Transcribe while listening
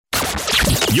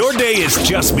Your day has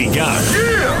just begun.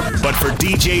 Yeah! But for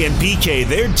DJ and PK,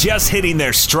 they're just hitting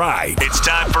their stride. It's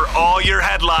time for all your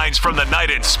headlines from the night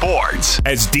in sports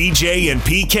as DJ and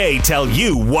PK tell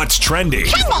you what's trending.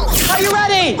 Are you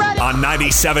ready? On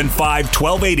 97.5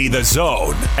 1280 The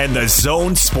Zone and The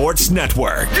Zone Sports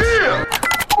Network. Yeah!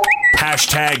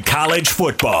 Hashtag college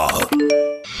football.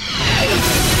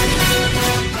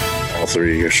 All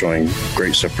three are showing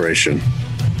great separation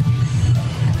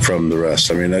from the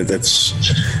rest. I mean,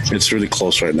 it's really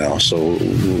close right now. So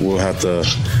we'll have to.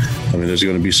 I mean, there's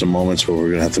going to be some moments where we're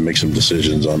going to have to make some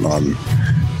decisions on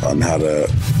how to,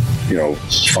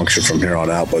 function from here on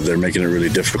out. But they're making it really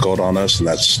difficult on us, and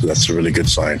that's a really good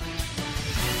sign.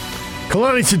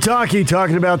 Kalani Sitake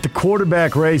talking about the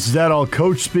quarterback race. Is that all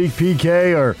coach speak,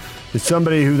 PK, or is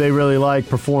somebody who they really like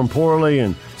perform poorly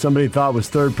and somebody thought was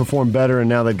third performed better and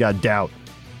now they've got doubt?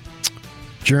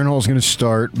 Jaren Hall's going to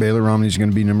start, Baylor Romney's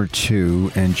going to be number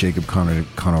 2, and Jacob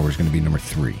Conover is going to be number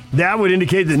 3. That would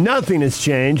indicate that nothing has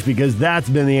changed because that's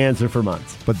been the answer for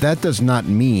months. But that does not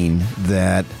mean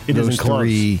that those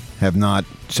three have not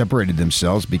separated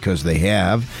themselves, because they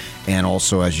have. And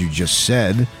also, as you just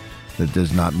said, that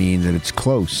does not mean that it's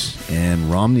close. And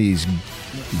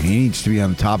he needs to be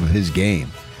on the top of his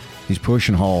game. He's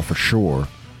pushing Hall for sure.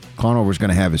 Conover's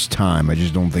going to have his time. I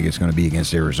just don't think it's going to be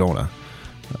against Arizona.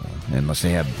 Unless they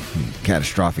have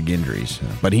catastrophic injuries.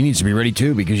 But he needs to be ready,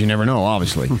 too, because you never know,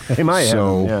 obviously. They might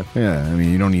have, yeah. I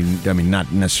mean, you don't need, not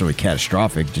necessarily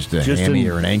catastrophic, just a hammy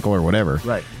or an ankle or whatever.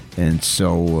 Right. And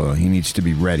so he needs to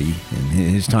be ready, and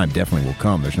his time definitely will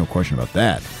come. There's no question about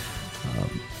that.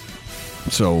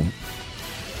 So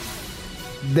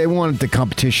they wanted the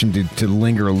competition to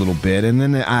linger a little bit, and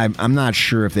then I'm not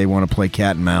sure if they want to play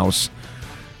cat and mouse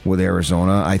with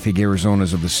Arizona. I think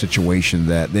Arizona's of the situation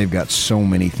that they've got so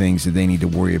many things that they need to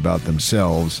worry about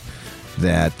themselves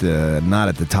that not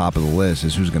at the top of the list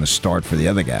is who's going to start for the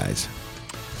other guys.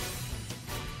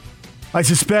 I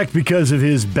suspect because of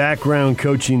his background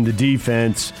coaching the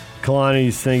defense,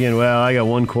 Kalani's thinking, well, I got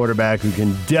one quarterback who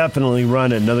can definitely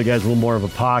run it. Another guy's a little more of a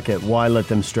pocket. Why let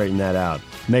them straighten that out?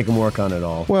 Make them work on it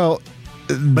all. Well,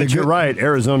 but you're right.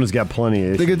 Arizona's got plenty of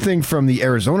issues. The good thing from the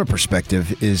Arizona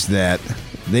perspective is that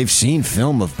they've seen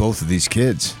film of both of these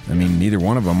kids. I mean, neither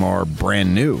one of them are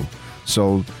brand new.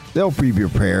 So they'll be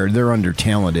prepared. They're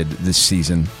under-talented this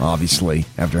season, obviously,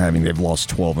 after they've lost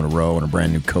 12 in a row and a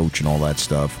brand new coach and all that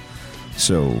stuff.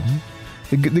 So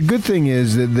the good thing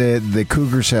is that the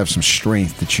Cougars have some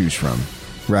strength to choose from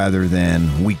rather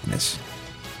than weakness.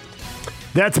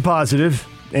 That's a positive.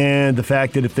 And the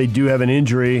fact that if they do have an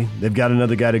injury, they've got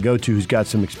another guy to go to who's got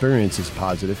some experience is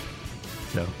positive.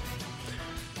 So,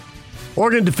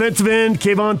 Oregon defensive end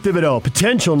Kayvon Thibodeau,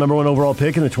 potential number 1 overall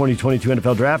pick in the 2022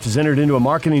 NFL Draft, has entered into a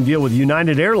marketing deal with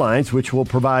United Airlines, which will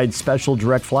provide special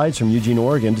direct flights from Eugene,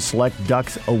 Oregon to select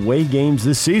Ducks away games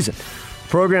this season. The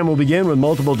program will begin with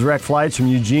multiple direct flights from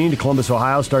Eugene to Columbus,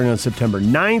 Ohio, starting on September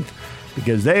 9th,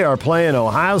 because they are playing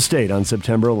Ohio State on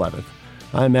September 11th.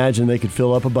 I imagine they could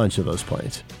fill up a bunch of those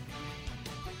planes.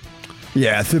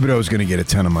 Yeah, Thibodeau's going to get a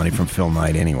ton of money from Phil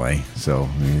Knight anyway, so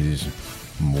he's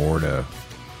more to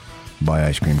buy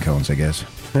ice cream cones, I guess.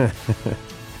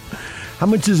 How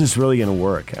much is this really going to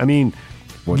work? I mean,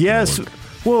 yes.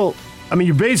 Well, I mean,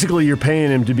 you're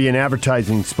paying him to be an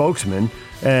advertising spokesman,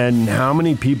 and how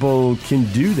many people can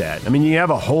do that? I mean, you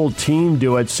have a whole team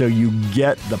do it, so you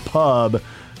get the pub.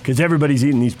 Because everybody's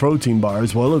eating these protein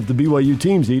bars. Well, if the BYU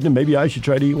team's eating them, maybe I should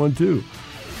try to eat one too.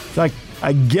 So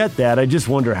I get that. I just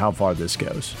wonder how far this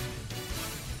goes.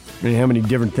 I mean, how many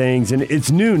different things. And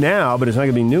it's new now, but it's not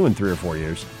going to be new in 3 or 4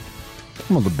 years.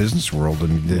 Well, the business world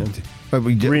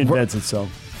reinvents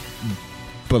itself.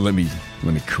 But let me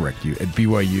correct you. At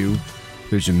BYU,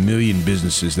 there's a million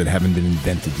businesses that haven't been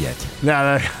invented yet.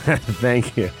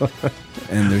 Thank you.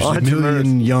 And there's a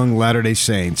million young Latter-day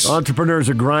Saints. Entrepreneurs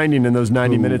are grinding in those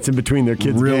 90 minutes in between their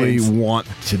kids' games. Really want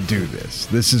to do this.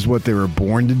 This is what they were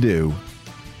born to do.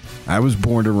 I was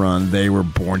born to run. They were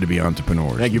born to be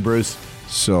entrepreneurs. Thank you, Bruce.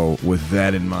 So with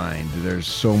that in mind, there's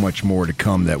so much more to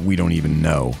come that we don't even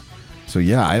know. So,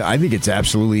 yeah, I think it's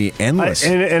absolutely endless.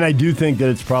 And I do think that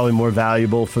it's probably more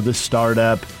valuable for the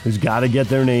startup who's got to get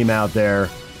their name out there.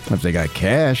 If they got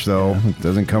cash, though, it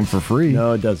doesn't come for free.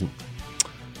 No, it doesn't.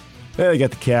 They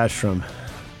got the cash from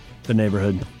the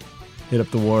neighborhood. Hit up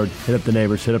the ward, hit up the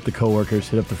neighbors, hit up the coworkers,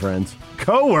 hit up the friends.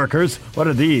 Coworkers? What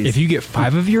are these? If you get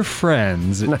 5 of your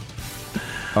friends.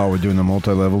 Oh, we're doing the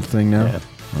multi-level thing now? Yeah.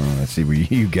 Oh, I see where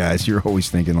you guys, you're always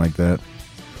thinking like that.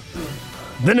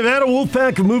 The Nevada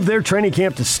Wolfpack have moved their training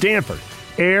camp to Stanford.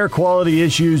 Air quality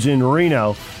issues in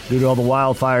Reno due to all the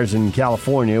wildfires in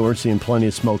California. We're seeing plenty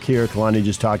of smoke here. Kalani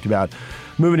just talked about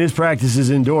moving his practices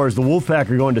indoors. The Wolfpack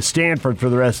are going to Stanford for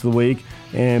the rest of the week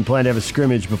and plan to have a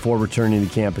scrimmage before returning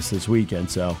to campus this weekend.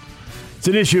 So it's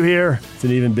an issue here. It's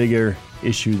an even bigger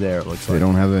issue there, it looks like. They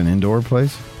don't have an indoor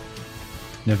place?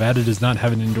 Nevada does not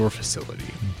have an indoor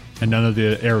facility, and none of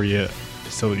the area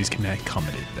facilities can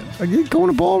accommodate them. Are you going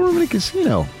to ballroom in a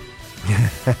casino?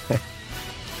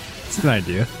 It's an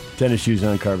idea. Tennis shoes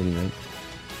on, carpeting night.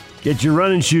 Get your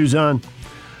running shoes on.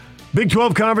 Big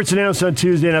 12 Conference announced on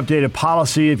Tuesday an updated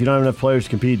policy. If you don't have enough players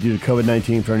to compete due to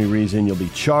COVID-19 for any reason, you'll be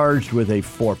charged with a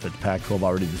forfeit. Pac-12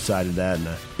 already decided that, and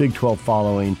the Big 12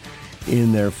 following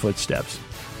in their footsteps.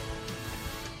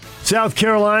 South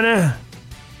Carolina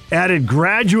added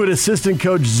graduate assistant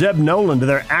coach Zeb Nolan to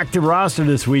their active roster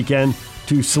this weekend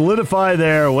to solidify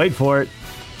their, wait for it,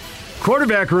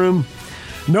 quarterback room.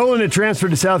 Nolan had transferred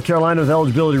to South Carolina with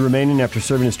eligibility remaining after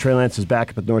serving as Trey Lance's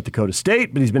backup at North Dakota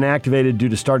State, but he's been activated due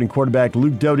to starting quarterback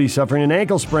Luke Doty suffering an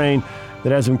ankle sprain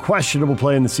that has him questionable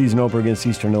play in the season opener against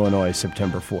Eastern Illinois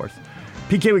September 4th.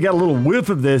 PK, we got a little whiff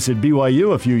of this at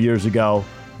BYU a few years ago.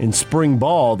 In spring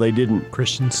ball, they didn't.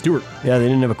 Christian Stewart. Yeah, they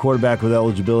didn't have a quarterback with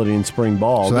eligibility in spring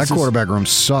ball. So that quarterback room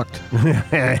sucked.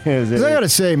 I got to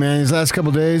say, man, these last couple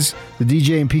of days, the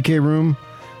DJ and PK room,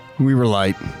 we were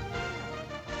light.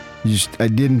 I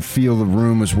didn't feel the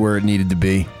room was where it needed to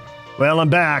be. Well, I'm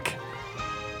back,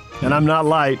 and I'm not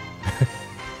light.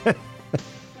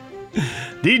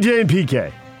 DJ and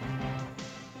PK.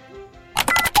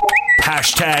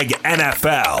 Hashtag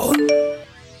NFL.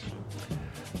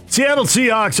 Seattle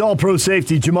Seahawks All-Pro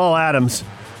safety Jamal Adams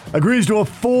agrees to a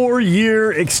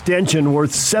 4-year extension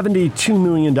worth $72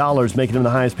 million, making him the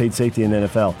highest-paid safety in the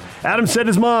NFL. Adams said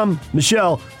his mom,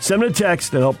 Michelle, sent him a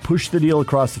text that helped push the deal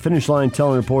across the finish line,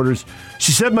 telling reporters,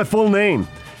 "She said my full name.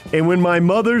 And when my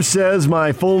mother says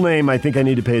my full name, I think I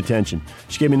need to pay attention.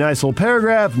 She gave me a nice little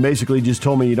paragraph and basically just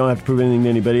told me you don't have to prove anything to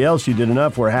anybody else. You did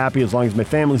enough. We're happy. As long as my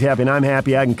family's happy and I'm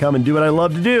happy, I can come and do what I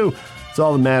love to do. It's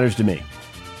all that matters to me."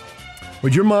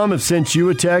 Would your mom have sent you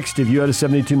a text if you had a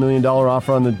 $72 million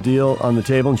offer on the deal on the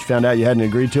table and she found out you hadn't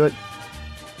agreed to it?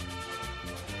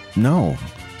 No.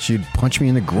 She'd punch me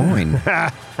in the groin.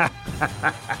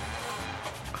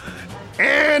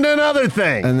 And another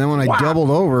thing. And then when I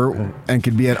doubled over and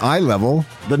could be at eye level,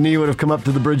 the knee would have come up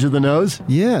to the bridge of the nose?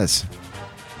 Yes.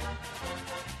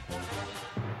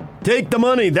 Take the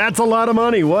money. That's a lot of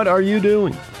money. What are you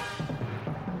doing?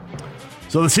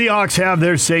 So the Seahawks have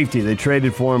their safety. They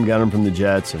traded for him, got him from the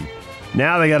Jets, and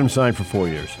now they got him signed for 4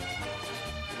 years.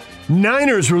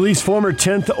 Niners released former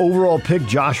 10th overall pick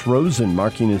Josh Rosen,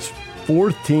 marking his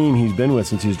 4th team he's been with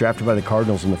since he was drafted by the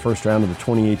Cardinals in the first round of the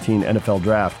 2018 NFL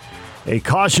Draft. A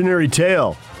cautionary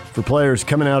tale for players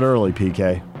coming out early,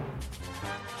 PK.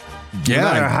 Yeah,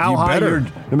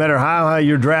 no matter how high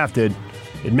you're drafted,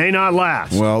 it may not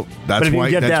last. Well, that's why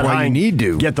you need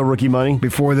to get the rookie money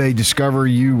before they discover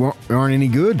you aren't any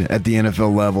good at the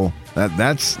NFL level.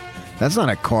 That's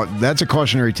not that's a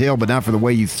cautionary tale, but not for the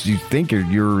way you think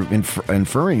you're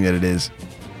inferring that it is.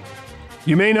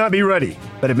 You may not be ready,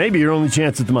 but it may be your only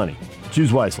chance at the money.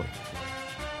 Choose wisely.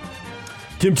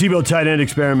 Tim Tebow tight end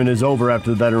experiment is over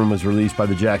after the veteran was released by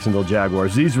the Jacksonville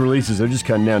Jaguars. These releases are just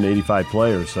cutting down to 85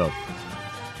 players, so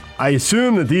I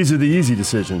assume that these are the easy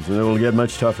decisions, and it will get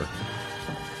much tougher.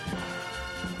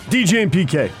 DJ and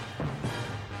PK.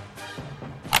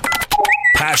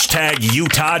 Hashtag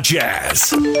Utah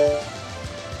Jazz.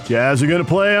 Jazz are going to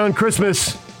play on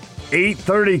Christmas.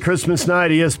 8:30 Christmas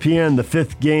night, ESPN, the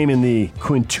 5th game in the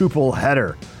quintuple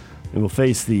header. They will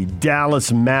face the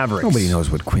Dallas Mavericks. Nobody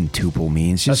knows what quintuple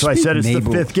means. That's why I said it's the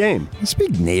 5th game.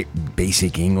 Speak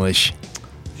basic English.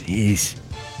 Jeez.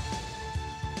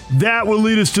 That will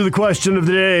lead us to the question of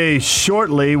the day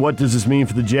shortly. What does this mean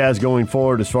for the Jazz going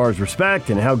forward as far as respect,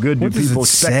 and how good do people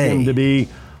expect them to be?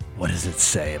 What does it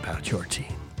say about your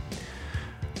team?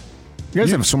 You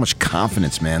guys have so much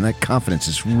confidence, man. That confidence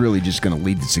is really just going to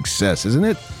lead to success, isn't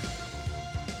it?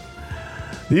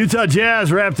 The Utah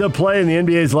Jazz wrapped up play in the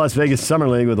NBA's Las Vegas Summer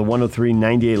League with a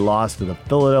 103-98 loss to the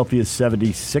Philadelphia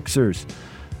 76ers.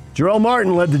 Jarrell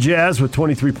Martin led the Jazz with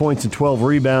 23 points and 12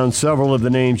 rebounds. Several of the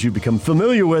names you've become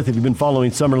familiar with if you've been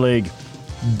following Summer League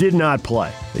did not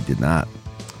play. They did not.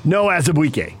 No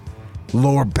Azubuike.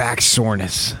 Lower back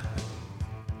soreness.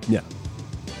 Yeah.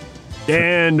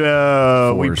 And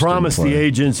we promised the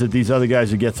agents that these other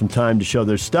guys would get some time to show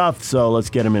their stuff, so let's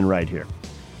get them in right here.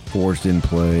 Forrest didn't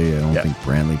play. I don't think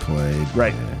Brantley played.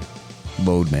 Right.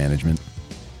 Load management.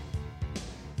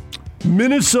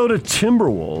 Minnesota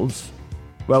Timberwolves.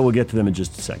 Well, we'll get to them in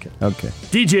just a second. Okay.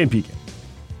 DJ and PK.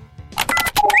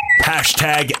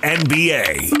 Hashtag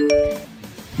NBA.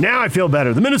 Now I feel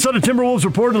better. The Minnesota Timberwolves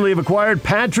reportedly have acquired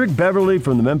Patrick Beverley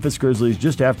from the Memphis Grizzlies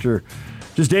just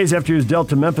days after he was dealt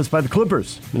to Memphis by the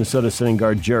Clippers. Minnesota sending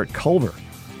guard Jarrett Culver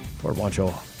for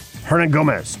Juancho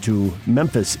Hernangomez to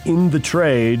Memphis in the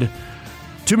trade.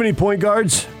 Too many point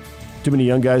guards, too many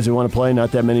young guys who want to play,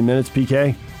 not that many minutes,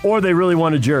 PK? Or they really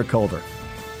wanted Jarrett Culver?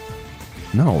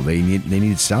 No, they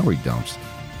needed salary dumps.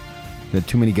 They had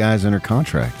too many guys under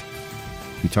contract.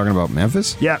 You talking about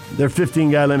Memphis? Yeah, their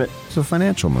 15-guy limit. It's a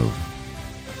financial move.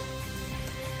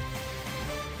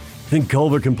 Think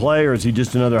Culver can play, or is he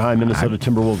just another high Minnesota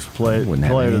Timberwolves player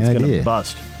that's going to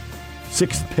bust?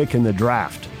 6th pick in the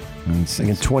draft, like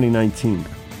in 2019.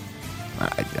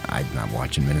 I'm not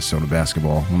watching Minnesota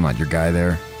basketball. I'm not your guy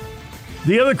there.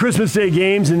 The other Christmas Day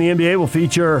games in the NBA will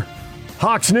feature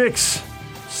Hawks-Knicks,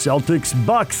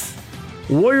 Celtics-Bucks,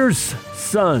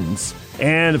 Warriors-Suns,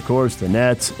 and, of course, the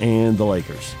Nets and the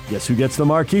Lakers. Guess who gets the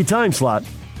marquee time slot?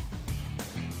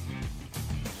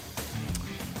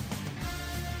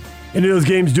 Any of those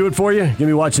games do it for you? You're going to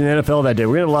be watching the NFL that day.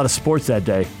 We're going to have a lot of sports that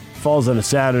day. Falls on a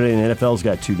Saturday, and the NFL's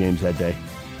got 2 games that day.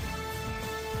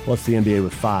 Plus the NBA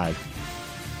with 5.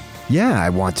 Yeah, I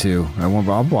want to.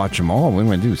 I'll watch them all. What am I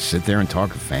going to do? Sit there and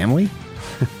talk to family?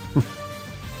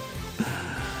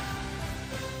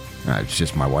 It's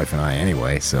just my wife and I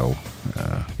anyway, so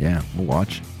yeah, we'll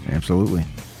watch. Absolutely.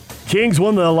 Kings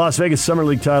won the Las Vegas Summer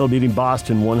League title, beating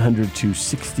Boston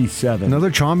 100-67.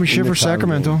 Another championship for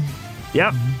Sacramento. Game.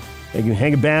 Yep. They can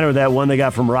hang a banner with that one they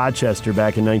got from Rochester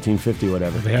back in 1950,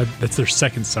 whatever. That's their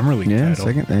second Summer League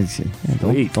title.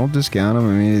 Don't discount them.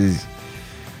 I mean,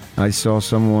 I saw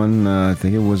someone, I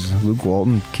think it was Luke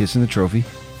Walton, kissing the trophy.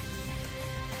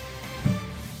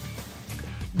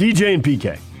 DJ and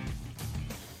PK.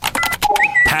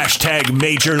 Hashtag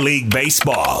Major League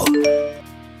Baseball.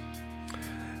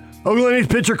 Oakland A's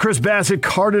pitcher Chris Bassett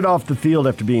carted off the field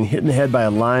after being hit in the head by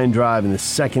a line drive in the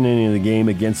 2nd inning of the game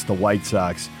against the White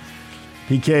Sox.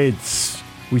 PK,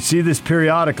 we see this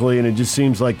periodically, and it just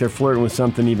seems like they're flirting with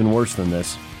something even worse than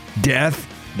this. Death?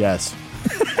 Yes.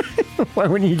 Why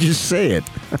wouldn't you just say it?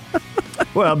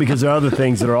 Well, because there are other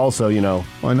things that are also, I know,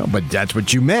 but that's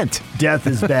what you meant. Death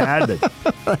is bad.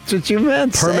 That's what you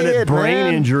meant. Permanent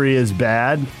brain injury is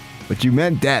bad. But you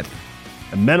meant death.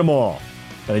 I meant them all,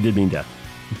 but I did mean death.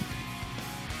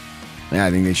 Yeah,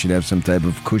 I think they should have some type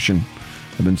of cushion.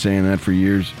 I've been saying that for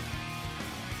years.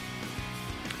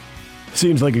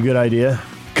 Seems like a good idea.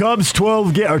 Cubs'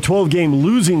 12-game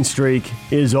losing streak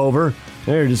is over.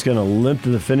 They're just going to limp to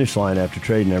the finish line after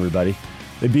trading everybody.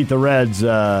 They beat the Reds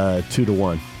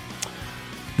 2-1.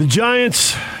 The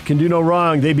Giants can do no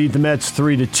wrong. They beat the Mets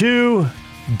 3-2.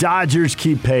 Dodgers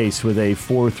keep pace with a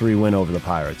 4-3 win over the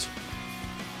Pirates.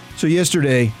 So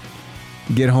yesterday,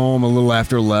 get home a little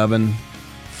after 11,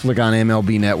 flick on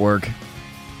MLB Network,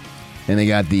 and they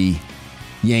got the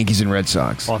Yankees and Red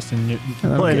Sox. Boston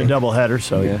playing a doubleheader,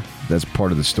 so yeah. That's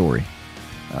part of the story.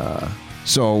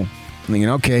 So I'm thinking,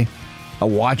 okay, I'll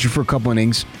watch it for a couple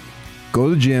innings, go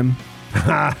to the gym,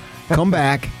 come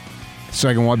back, so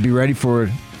I can be ready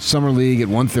for Summer League at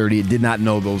 1:30. I did not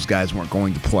know those guys weren't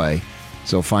going to play.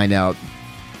 So find out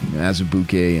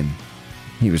Azubuike, and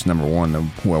he was number 1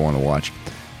 who I want to watch,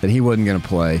 that he wasn't going to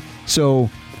play. So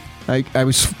I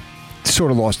was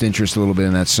sort of lost interest a little bit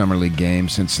in that Summer League game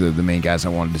since the main guys I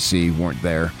wanted to see weren't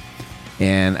there.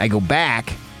 And I go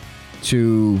back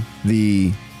to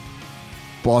the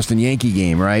Boston Yankee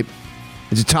game, right?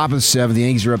 It's the top of the 7th. The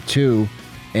Yankees are up 2,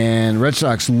 and Red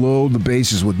Sox load the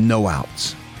bases with no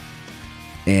outs.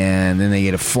 And then they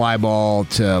get a fly ball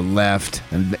to left,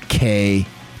 and K.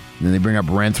 And then they bring up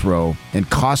Renthro. And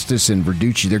Costas and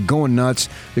Verducci, they're going nuts.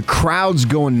 The crowd's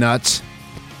going nuts.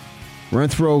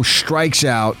 Renthro strikes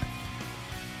out.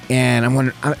 And I'm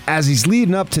wondering, as he's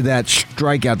leading up to that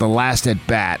strikeout, the last at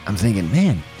bat, I'm thinking,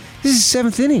 man, this is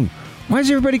 7th inning. Why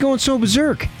is everybody going so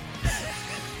berserk?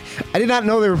 I did not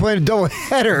know they were playing a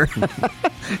doubleheader.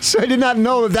 So I did not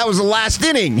know that was the last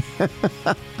inning.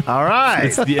 All right.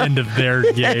 It's the end of their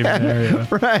game. There, yeah.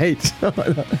 Right.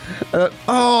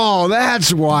 Oh,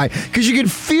 that's why. Because you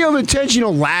could feel the tension.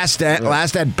 Last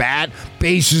at bat,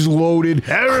 bases loaded,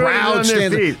 crowd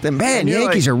standing. Man, the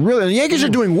Yankees are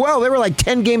doing well. They were like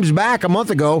 10 games back a month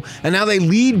ago, and now they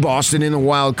lead Boston in the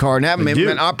wild card. And that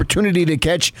an opportunity to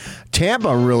catch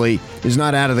Tampa really is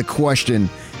not out of the question.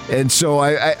 And so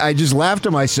I just laughed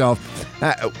to myself.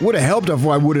 Would have helped if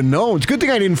I would have known. It's a good thing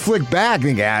I didn't flick back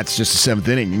and think, it's just the 7th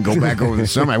inning and go back over the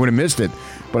summer. I would have missed it.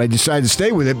 But I decided to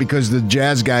stay with it because the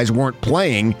Jazz guys weren't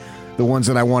playing, the ones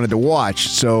that I wanted to watch.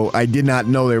 So I did not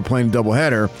know they were playing a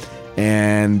doubleheader.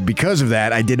 And because of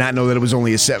that, I did not know that it was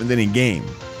only a 7th inning game.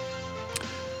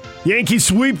 Yankees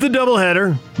sweep the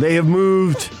doubleheader. They have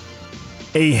moved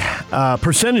a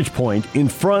percentage point in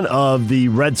front of the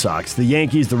Red Sox. The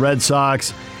Yankees, the Red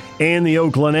Sox, and the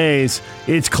Oakland A's.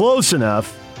 It's close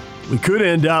enough. We could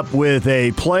end up with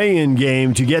a play-in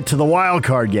game to get to the wild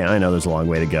card game. I know there's a long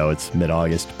way to go. It's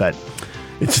mid-August, but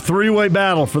it's a three-way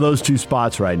battle for those two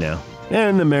spots right now.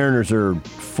 And the Mariners are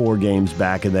 4 games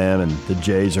back of them, and the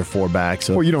Jays are 4 back.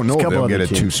 So you don't know if they'll get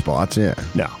 2 spots. Yeah.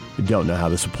 No, you don't know how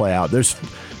this will play out.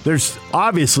 There's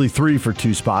obviously 3 for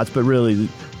 2 spots, but really,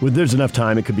 there's enough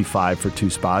time. It could be 5 for 2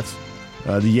 spots.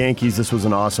 The Yankees, this was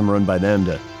an awesome run by them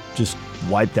to just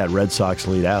wipe that Red Sox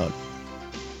lead out.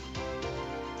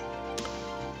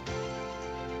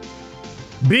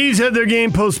 Bees had their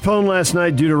game postponed last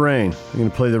night due to rain. They're going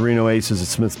to play the Reno Aces at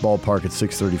Smith's Ballpark at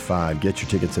 6:35. Get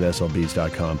your tickets at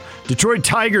slbs.com. Detroit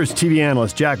Tigers TV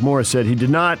analyst Jack Morris said he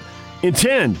did not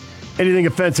intend anything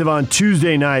offensive on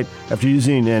Tuesday night after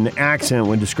using an accent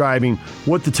when describing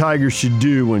what the Tigers should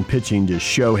do when pitching to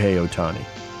Shohei Ohtani.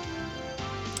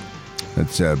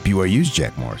 That's BYU's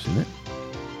Jack Morris, isn't it?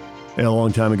 Yeah, a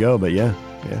long time ago, but yeah.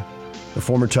 The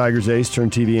former Tigers ace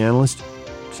turned TV analyst.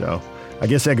 So I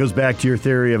guess that goes back to your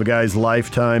theory of a guy's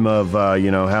lifetime of,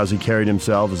 how's he carried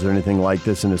himself? Is there anything like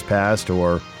this in his past?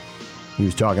 Or he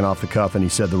was talking off the cuff and he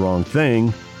said the wrong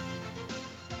thing,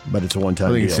 but it's a one-time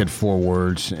deal. I think he said 4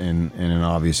 words in an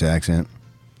obvious accent.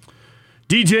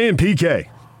 DJ and PK.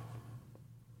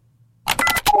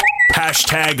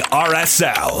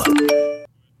 #RSL.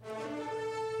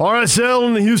 RSL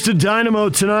and the Houston Dynamo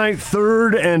tonight,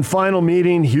 3rd and final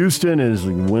meeting. Houston is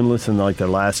winless in their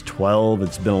last 12.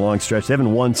 It's been a long stretch. They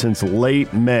haven't won since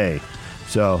late May.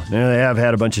 So they have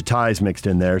had a bunch of ties mixed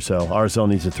in there. So RSL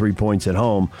needs the 3 points at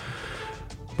home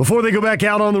before they go back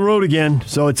out on the road again.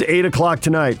 So it's 8 o'clock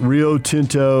tonight, Rio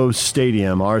Tinto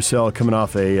Stadium. RSL coming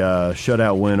off a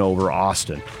shutout win over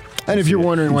Austin. And if you're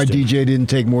wondering why DJ didn't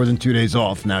take more than 2 days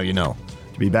off, now you know.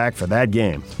 To be back for that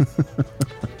game.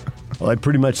 Well, I'd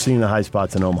pretty much seen the high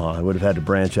spots in Omaha. I would have had to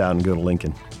branch out and go to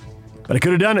Lincoln. But I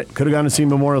could have done it. Could have gone to see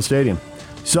Memorial Stadium.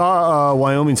 Saw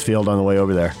Wyoming's field on the way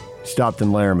over there. Stopped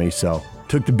in Laramie, so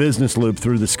took the business loop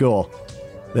through the school.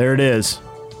 There it is.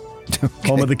 Okay.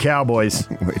 Home of the Cowboys.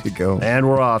 Way to go. And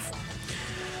we're off.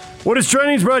 What is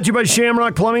Trending is brought to you by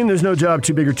Shamrock Plumbing. There's no job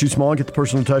too big or too small. Get the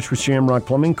personal touch with Shamrock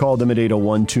Plumbing. Call them at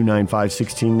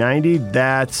 801-295-1690.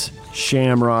 That's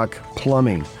Shamrock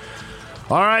Plumbing.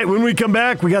 All right, when we come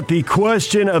back, we got the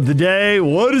question of the day.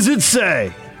 What does it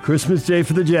say? Christmas Day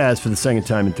for the Jazz for the second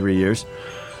time in 3 years.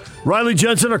 Riley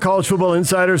Jensen, our college football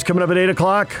insider, is coming up at 8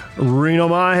 o'clock. Reno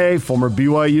Mahe, former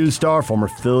BYU star, former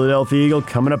Philadelphia Eagle,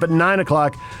 coming up at 9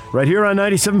 o'clock right here on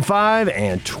 97.5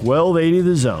 and 1280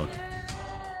 The Zone.